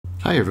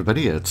Hi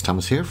everybody, it's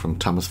Thomas here from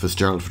Thomas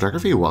Fitzgerald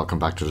Photography. Welcome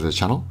back to the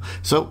channel.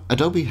 So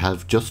Adobe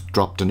have just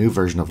dropped a new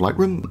version of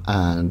Lightroom,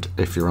 and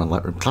if you're on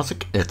Lightroom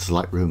Classic, it's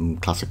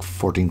Lightroom Classic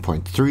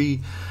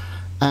 14.3,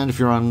 and if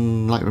you're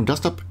on Lightroom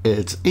Desktop,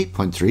 it's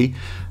 8.3,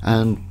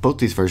 and both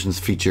these versions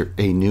feature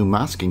a new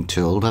masking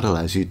tool that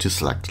allows you to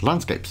select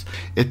landscapes.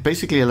 It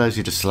basically allows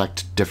you to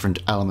select different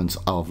elements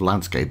of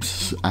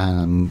landscapes,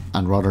 and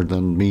rather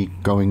than me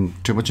going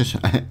too much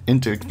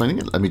into explaining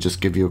it, let me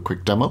just give you a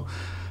quick demo.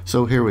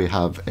 So here we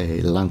have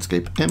a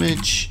landscape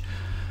image,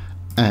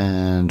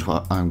 and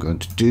what I'm going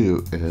to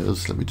do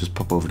is, let me just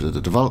pop over to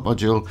the develop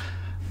module,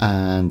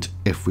 and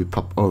if we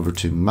pop over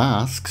to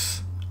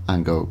masks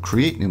and go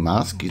create new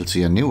mask, you'll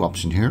see a new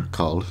option here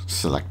called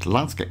select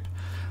landscape.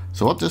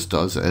 So what this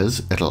does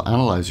is it'll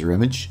analyze your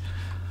image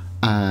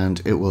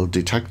and it will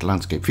detect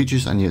landscape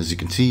features, and as you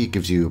can see, it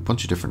gives you a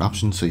bunch of different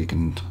options. So you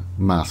can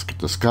mask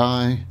the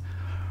sky,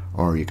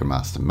 or you can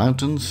mask the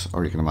mountains,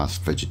 or you can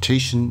mask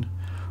vegetation,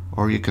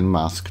 or you can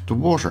mask the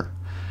water.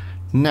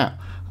 Now,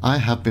 I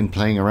have been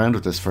playing around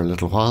with this for a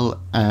little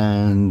while,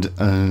 and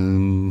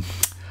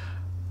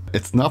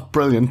it's not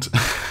brilliant.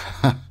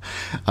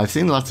 I've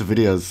seen lots of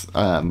videos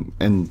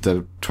in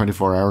the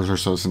 24 hours or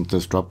so since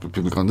this dropped with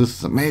people going, this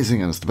is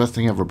amazing and it's the best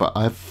thing ever, but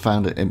I've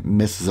found it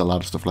misses a lot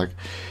of stuff. Like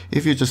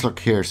if you just look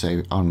here,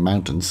 say on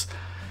mountains,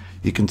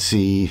 you can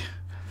see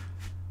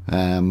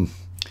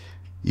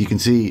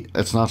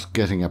it's not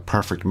getting a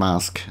perfect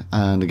mask,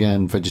 and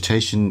again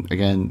vegetation,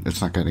 again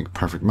it's not getting a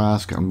perfect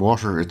mask, and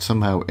water, it's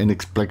somehow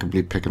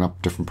inexplicably picking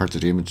up different parts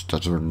of the image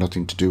that are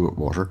nothing to do with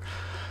water.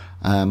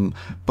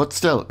 But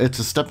still, it's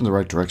a step in the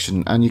right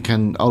direction, and you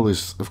can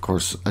always of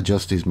course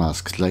adjust these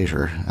masks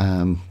later.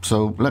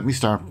 So let me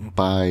start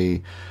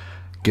by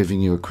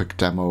giving you a quick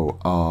demo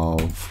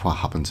of what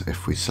happens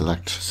if we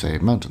select, say,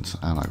 mountains,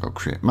 and I go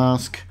create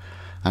mask.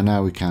 And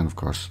now we can, of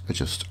course,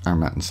 adjust our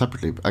mountains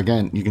separately.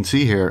 Again, you can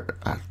see here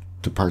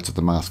the parts of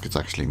the mask it's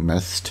actually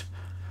missed.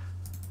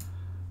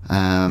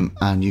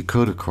 And you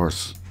could, of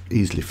course,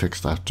 easily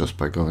fix that just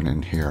by going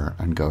in here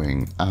and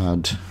going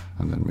add,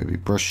 and then maybe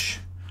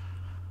brush,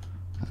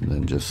 and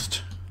then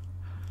just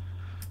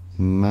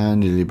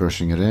manually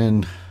brushing it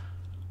in.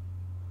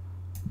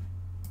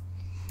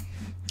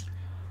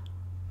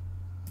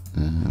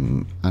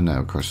 And now,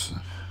 of course,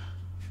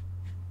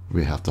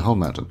 we have the whole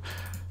mountain.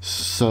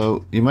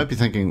 So you might be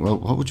thinking, well,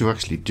 what would you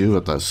actually do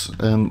with this?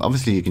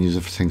 Obviously you can use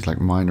it for things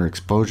like minor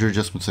exposure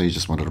adjustments, so you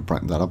just wanted to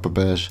brighten that up a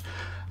bit.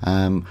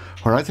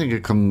 Where I think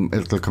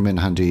it'll come in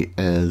handy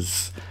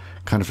is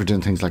kind of for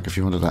doing things like if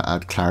you wanted to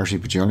add clarity,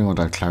 but you only want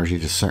to add clarity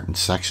to certain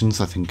sections.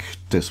 I think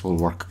this will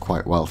work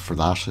quite well for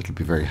that. It'll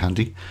be very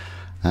handy.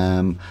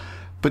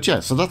 But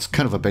yeah, so that's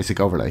kind of a basic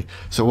overlay.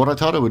 So what I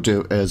thought I would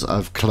do is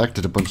I've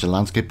collected a bunch of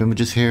landscape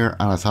images here,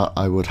 and I thought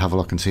I would have a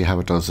look and see how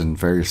it does in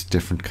various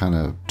different kind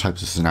of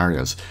types of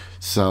scenarios.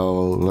 So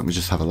let me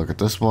just have a look at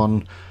this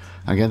one.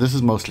 Again, this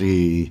is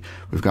mostly,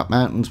 we've got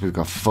mountains, we've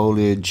got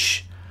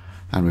foliage,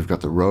 and we've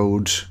got the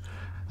road.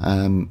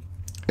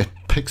 It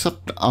picks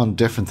up on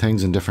different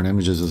things in different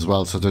images as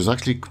well. So there's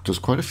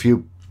quite a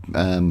few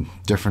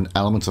different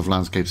elements of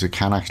landscapes it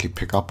can actually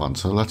pick up on.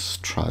 So let's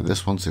try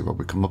this one, see what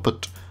we come up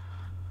with.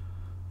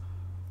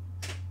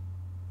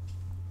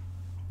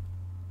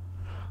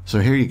 So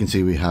here you can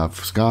see we have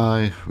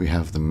sky, we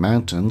have the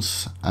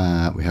mountains,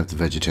 we have the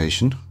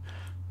vegetation,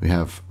 we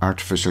have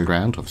artificial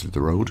ground, obviously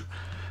the road,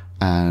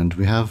 and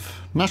we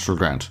have natural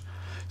ground.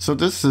 So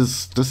this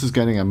is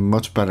getting a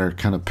much better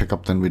kind of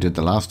pickup than we did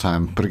the last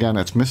time. But again,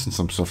 it's missing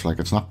some stuff, like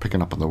it's not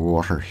picking up on the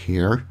water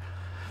here,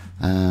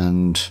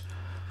 and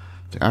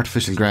the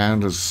artificial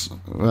ground is,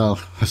 well,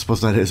 I suppose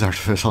that is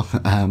artificial.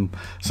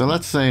 So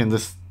let's say in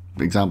this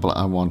example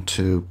I want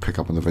to pick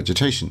up on the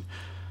vegetation.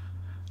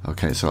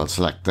 Okay, so I'll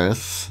select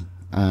this,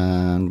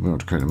 and we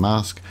want to create a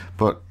mask,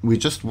 but we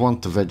just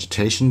want the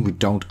vegetation. We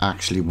don't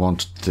actually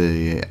want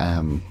the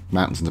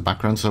mountains in the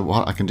background. So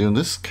what I can do in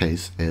this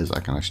case is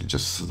I can actually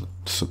just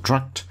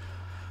subtract,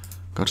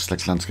 go to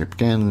select landscape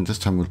again, and this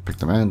time we'll pick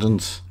the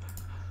mountains.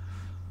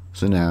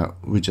 So now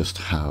we just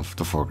have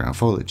the foreground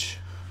foliage.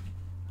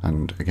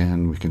 And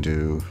again, we can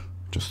do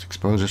just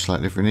exposure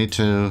slightly if we need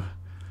to,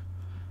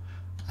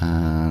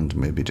 and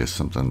maybe do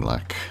something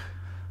like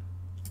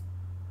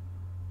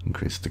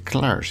increase the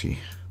clarity.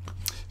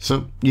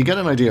 So you get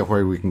an idea of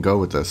where we can go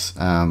with this.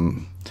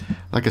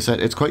 Like I said,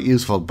 it's quite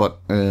useful, but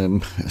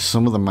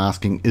some of the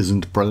masking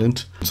isn't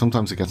brilliant.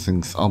 Sometimes it gets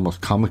things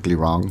almost comically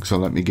wrong. So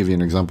let me give you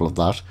an example of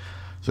that.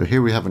 So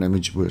here we have an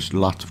image with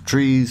lots of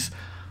trees,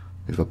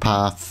 we have a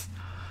path,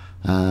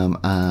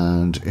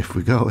 and if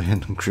we go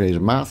in and create a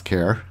mask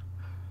here,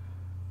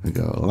 we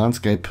go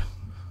landscape,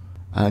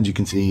 and you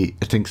can see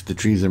it thinks the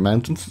trees are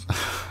mountains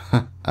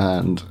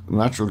and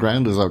natural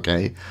ground is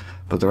okay,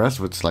 but the rest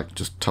of it's like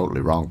just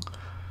totally wrong.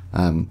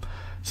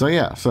 So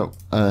yeah, so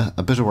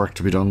a bit of work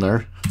to be done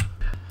there.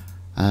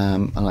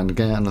 And then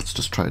again, let's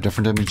just try a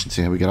different image and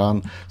see how we get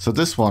on. So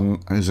this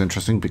one is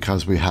interesting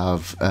because we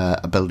have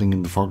a building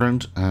in the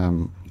foreground,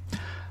 and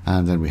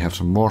then we have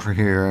some water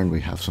here, and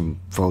we have some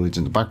foliage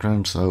in the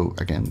background. So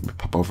again, we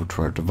pop over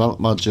to our develop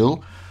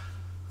module,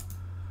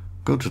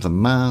 go to the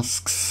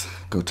masks,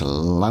 go to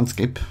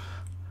landscape,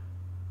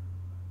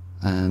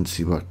 and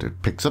see what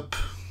it picks up.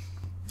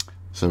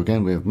 So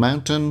again, we have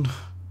mountain,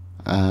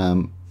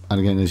 and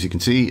again, as you can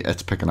see,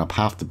 it's picking up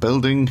half the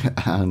building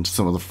and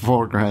some of the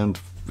foreground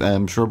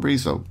shrubbery.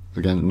 So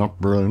again, not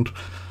brilliant.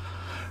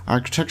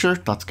 Architecture,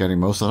 that's getting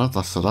most of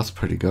that, so that's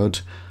pretty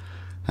good.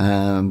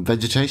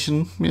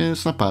 Vegetation, yeah,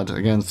 it's not bad.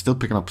 Again, still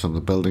picking up some of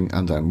the building,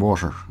 and then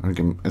water. And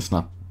again, it's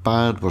not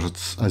bad, but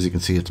it's, as you can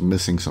see, it's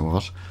missing some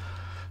of it.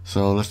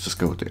 So let's just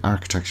go with the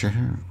architecture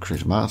here,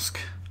 create a mask.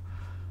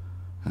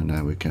 And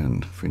now we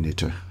can, if we need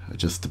to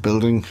adjust the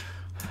building.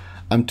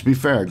 And to be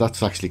fair,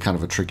 that's actually kind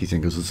of a tricky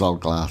thing because it's all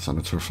glass and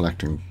it's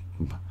reflecting.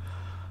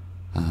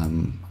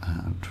 And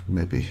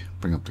maybe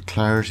bring up the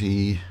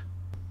clarity,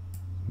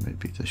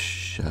 maybe the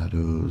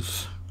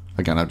shadows.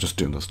 Again, I'm just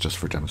doing this just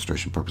for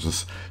demonstration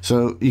purposes.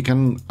 So you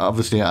can,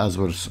 obviously, as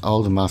with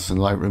all the masks in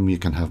Lightroom, you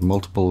can have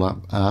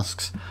multiple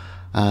masks.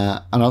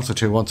 And also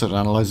too, once it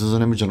analyzes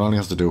an image, it only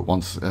has to do it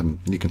once.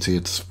 You can see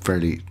it's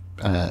fairly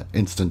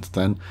instant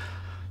then.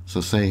 So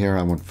say here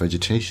I want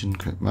vegetation,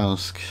 create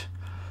mask.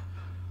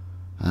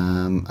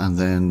 And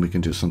then we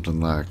can do something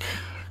like,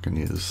 I can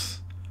use,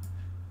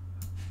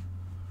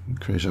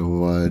 create a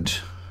wide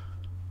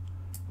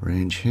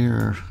range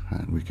here,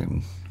 and we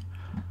can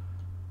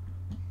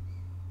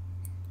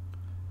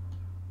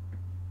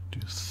do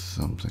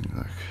something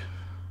like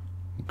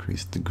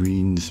increase the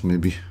greens,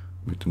 maybe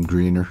make them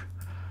greener.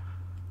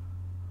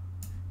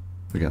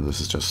 Again,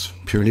 this is just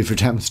purely for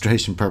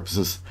demonstration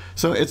purposes.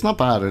 So it's not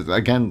bad.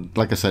 Again,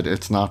 like I said,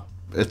 it's not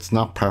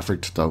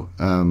perfect though.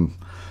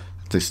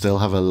 They still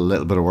have a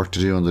little bit of work to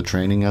do on the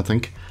training, I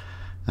think.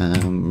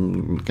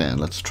 Again,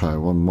 let's try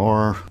one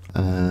more,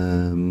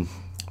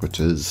 which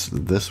is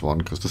this one,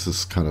 because this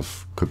is kind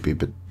of, could be a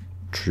bit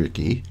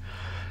tricky.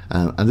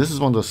 And this is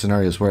one of those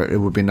scenarios where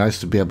it would be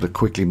nice to be able to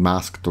quickly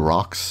mask the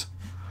rocks.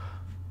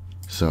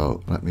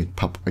 So let me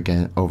pop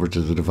again over to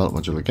the develop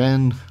module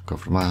again, go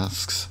for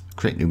masks,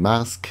 create new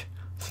mask,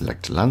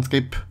 select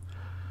landscape.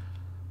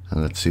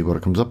 And let's see what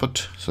it comes up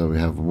with. So we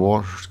have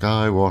water,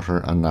 sky, water,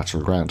 and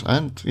natural ground.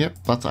 And yep,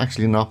 that's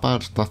actually not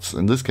bad. That's,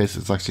 in this case,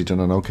 it's actually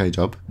done an okay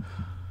job.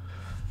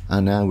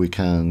 And now we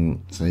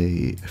can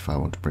say, if I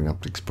want to bring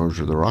up the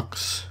exposure of the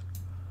rocks,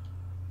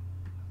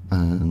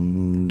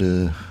 and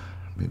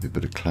maybe a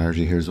bit of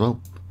clarity here as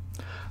well.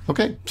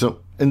 Okay,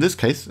 so in this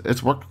case,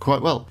 it's worked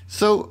quite well.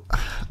 So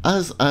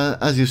as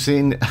you've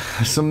seen,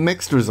 some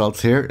mixed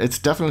results here. It's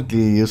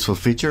definitely a useful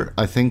feature.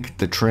 I think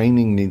the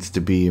training needs to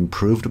be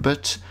improved a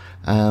bit.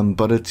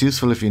 But it's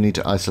useful if you need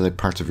to isolate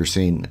parts of your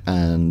scene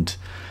and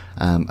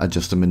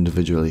adjust them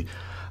individually.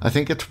 I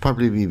think it'd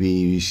probably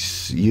be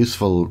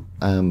useful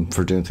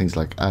for doing things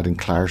like adding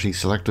clarity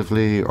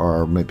selectively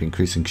or maybe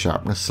increasing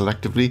sharpness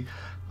selectively.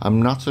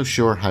 I'm not so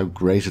sure how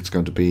great it's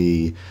going to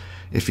be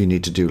if you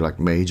need to do like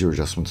major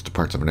adjustments to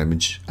parts of an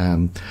image.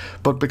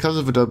 But because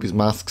of Adobe's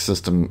mask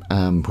system,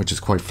 which is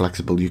quite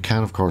flexible, you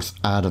can of course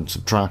add and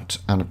subtract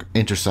and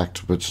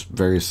intersect with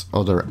various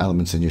other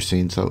elements in your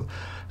scene. So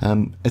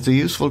it's a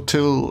useful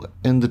tool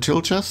in the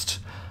tool chest.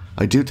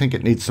 I do think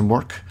it needs some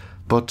work,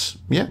 but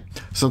yeah.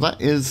 So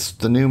that is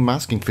the new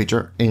masking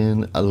feature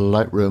in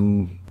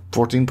Lightroom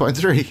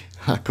 14.3.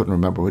 I couldn't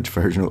remember which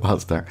version it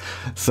was there.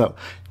 So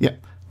yeah,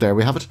 there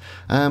we have it.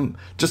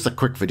 Just a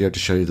quick video to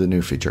show you the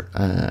new feature.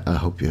 I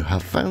hope you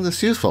have found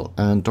this useful,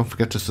 and don't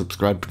forget to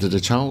subscribe to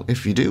the channel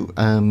if you do.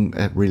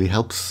 It really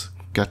helps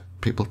get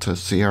people to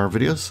see our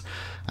videos,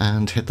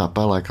 and hit that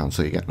bell icon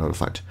so you get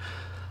notified.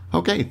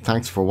 Okay,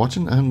 thanks for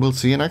watching, and we'll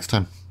see you next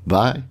time.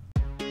 Bye.